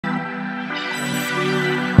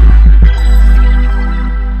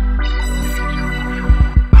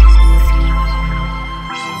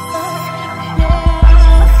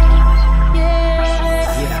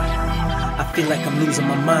like I'm losing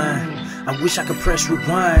my mind. I wish I could press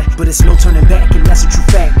rewind, but it's no turning back, and that's a true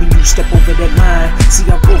fact when you step over that line. See,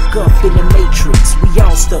 I woke up in the matrix, we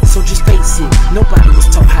all stuck, so just face it. Nobody was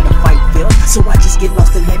taught how to fight fair, so I just get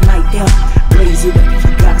lost in that night there. Blaze it up if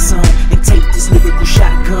you got some, and take this lyrical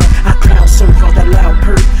shotgun.